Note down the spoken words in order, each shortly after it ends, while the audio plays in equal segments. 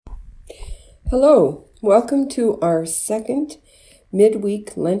Hello, welcome to our second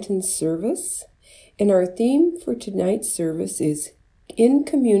midweek Lenten service, and our theme for tonight's service is In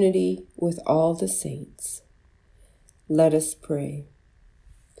Community with All the Saints. Let us pray.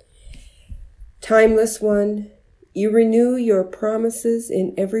 Timeless One, you renew your promises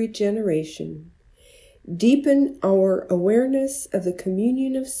in every generation. Deepen our awareness of the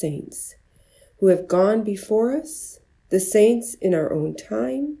communion of saints who have gone before us, the saints in our own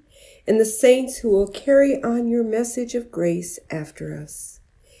time, and the saints who will carry on your message of grace after us.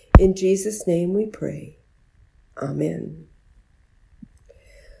 In Jesus' name we pray. Amen.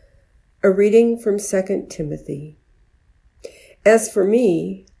 A reading from 2 Timothy. As for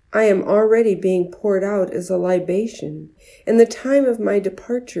me, I am already being poured out as a libation, and the time of my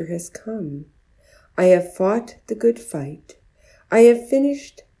departure has come. I have fought the good fight. I have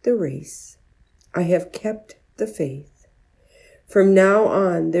finished the race. I have kept the faith. From now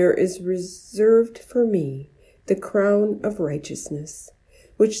on there is reserved for me the crown of righteousness,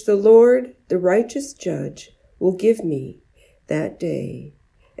 which the Lord, the righteous judge, will give me that day,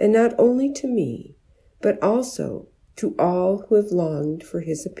 and not only to me, but also to all who have longed for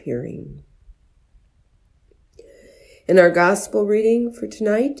his appearing. And our gospel reading for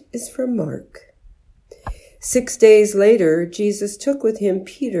tonight is from Mark. 6 days later, Jesus took with him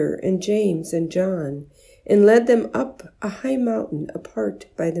Peter and James and John, and led them up a high mountain apart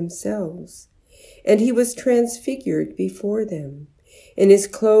by themselves. And he was transfigured before them, and his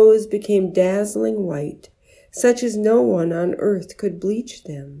clothes became dazzling white, such as no one on earth could bleach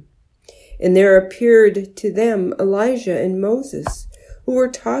them. And there appeared to them Elijah and Moses, who were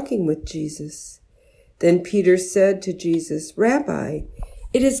talking with Jesus. Then Peter said to Jesus, "Rabbi,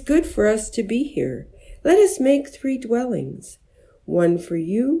 it is good for us to be here. Let us make 3 dwellings, one for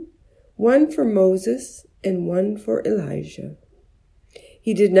you, one for Moses, and one for Elijah."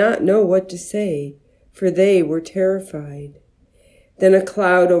 He did not know what to say, for they were terrified. Then a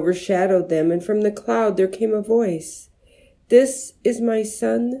cloud overshadowed them, and from the cloud there came a voice, "This is my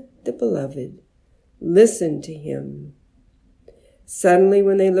Son, the Beloved. Listen to him." Suddenly,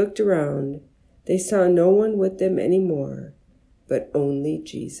 when they looked around, they saw no one with them anymore, but only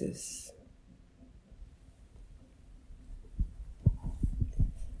Jesus.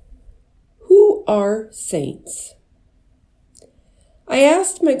 Who are saints? I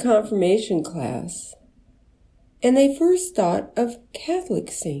asked my confirmation class, and they first thought of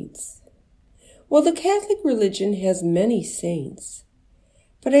Catholic saints. Well, the Catholic religion has many saints,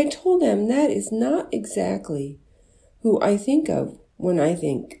 but I told them that is not exactly who I think of when I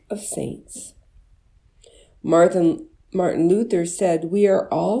think of saints. Martin Luther said, "We are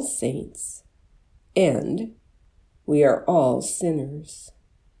all saints, and we are all sinners."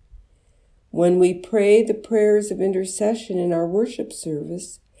 When we pray the prayers of intercession in our worship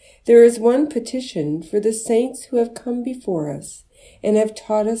service, there is one petition for the saints who have come before us and have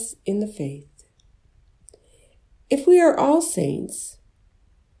taught us in the faith. If we are all saints,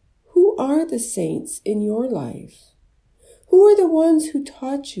 who are the saints in your life? Who are the ones who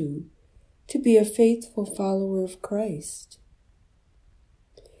taught you to be a faithful follower of Christ?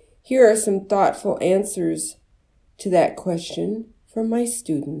 Here are some thoughtful answers to that question from my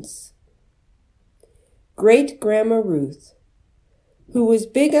students. Great-Grandma Ruth, who was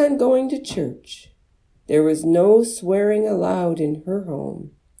big on going to church. There was no swearing allowed in her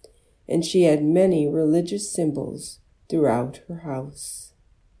home, and she had many religious symbols throughout her house.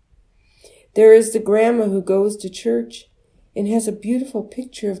 There is the grandma who goes to church and has a beautiful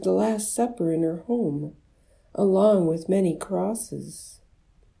picture of the Last Supper in her home, along with many crosses.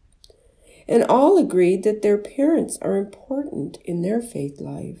 And all agreed that their parents are important in their faith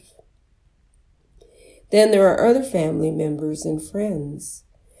life. Then there are other family members and friends.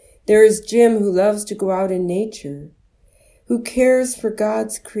 There is Jim, who loves to go out in nature, who cares for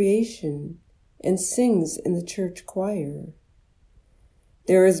God's creation and sings in the church choir.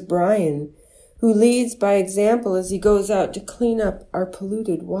 There is Brian, who leads by example as he goes out to clean up our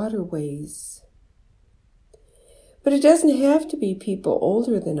polluted waterways. But it doesn't have to be people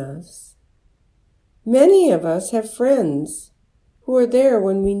older than us. Many of us have friends who are there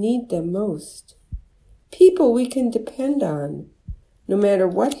when we need them most. People we can depend on, no matter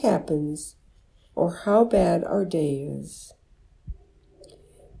what happens or how bad our day is.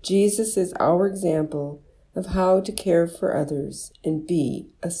 Jesus is our example of how to care for others and be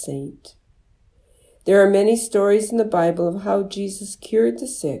a saint. There are many stories in the Bible of how Jesus cured the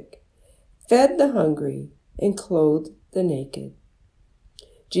sick, fed the hungry, and clothed the naked.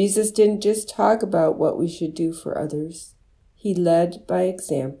 Jesus didn't just talk about what we should do for others. He led by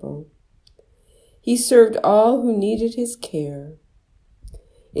example. He served all who needed his care.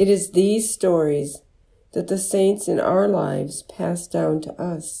 It is these stories that the saints in our lives pass down to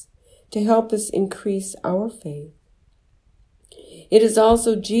us to help us increase our faith. It is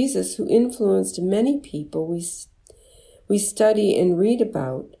also Jesus who influenced many people we study and read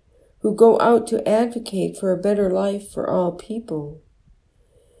about, who go out to advocate for a better life for all people.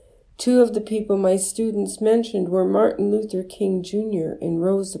 Two of the people my students mentioned were Martin Luther King Jr. and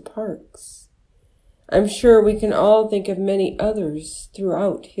Rosa Parks. I'm sure we can all think of many others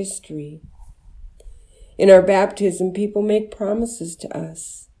throughout history. In our baptism, people make promises to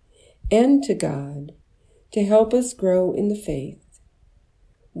us and to God to help us grow in the faith.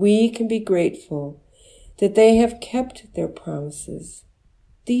 We can be grateful that they have kept their promises.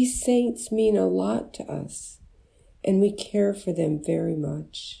 These saints mean a lot to us, and we care for them very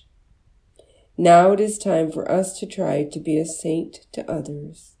much. Now it is time for us to try to be a saint to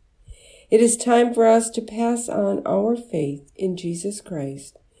others. It is time for us to pass on our faith in Jesus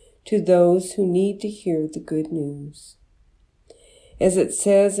Christ to those who need to hear the good news. As it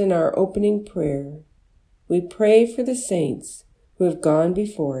says in our opening prayer, we pray for the saints who have gone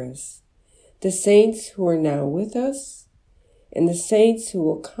before us, the saints who are now with us, and the saints who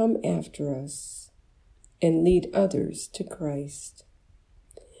will come after us and lead others to Christ.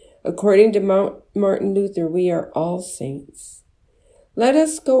 According to Martin Luther, we are all saints. Let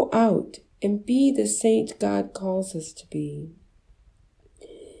us go out and be the saint God calls us to be.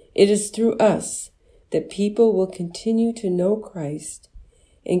 It is through us that people will continue to know Christ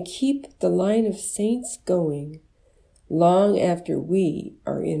and keep the line of saints going long after we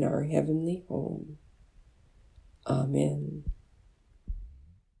are in our heavenly home. Amen.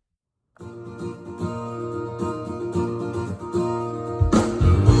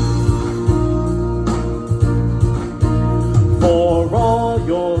 For all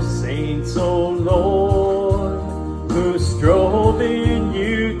your saints, O Lord, who strove in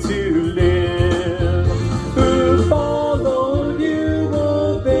you to live, who followed you,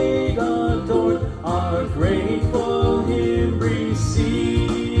 obeyed, adored, are grateful hymn receive.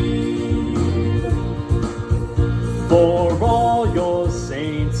 For all your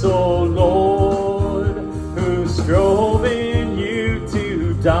saints, O Lord, who strove in you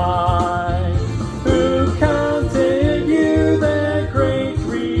to die, who counted you their great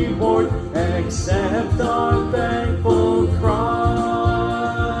reward, accept our thankful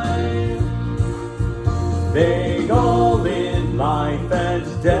cry. They all in life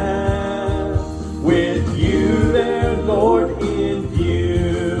and death, with you their Lord in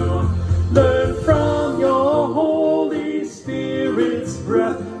view, learn from your Holy Spirit's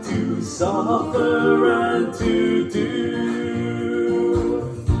breath to suffer and to do.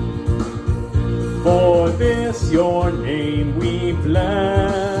 For this your name we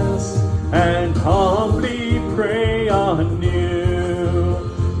bless, and humbly pray anew,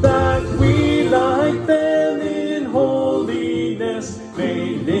 that we like them in holiness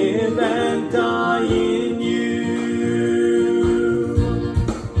may live and die in you.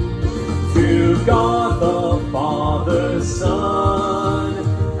 To God the Father, Son,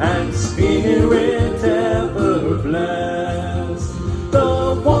 and Spirit ever bless,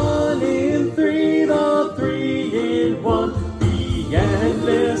 the one in three, the three in one, the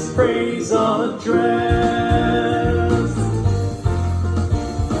endless praise address.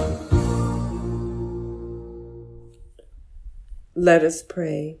 Let us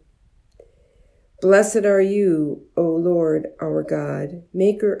pray. Blessed are you, O Lord our God,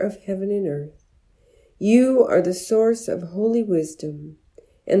 maker of heaven and earth. You are the source of holy wisdom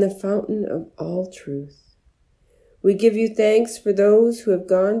and the fountain of all truth. We give you thanks for those who have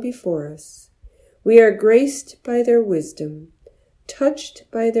gone before us. We are graced by their wisdom, touched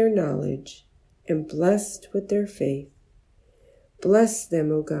by their knowledge, and blessed with their faith. Bless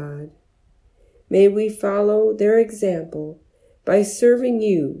them, O God. May we follow their example by serving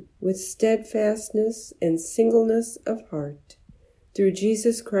you with steadfastness and singleness of heart, through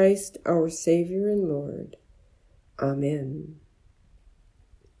Jesus Christ, our Savior and Lord. Amen.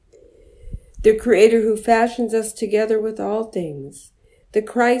 The Creator who fashions us together with all things, the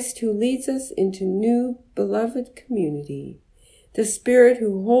Christ who leads us into new beloved community, the Spirit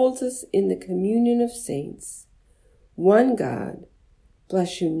who holds us in the communion of saints, one God,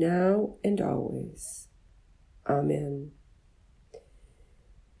 bless you now and always. Amen.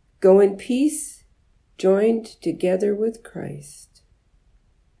 Go in peace, joined together with Christ.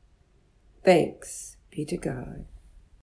 Thanks be to God.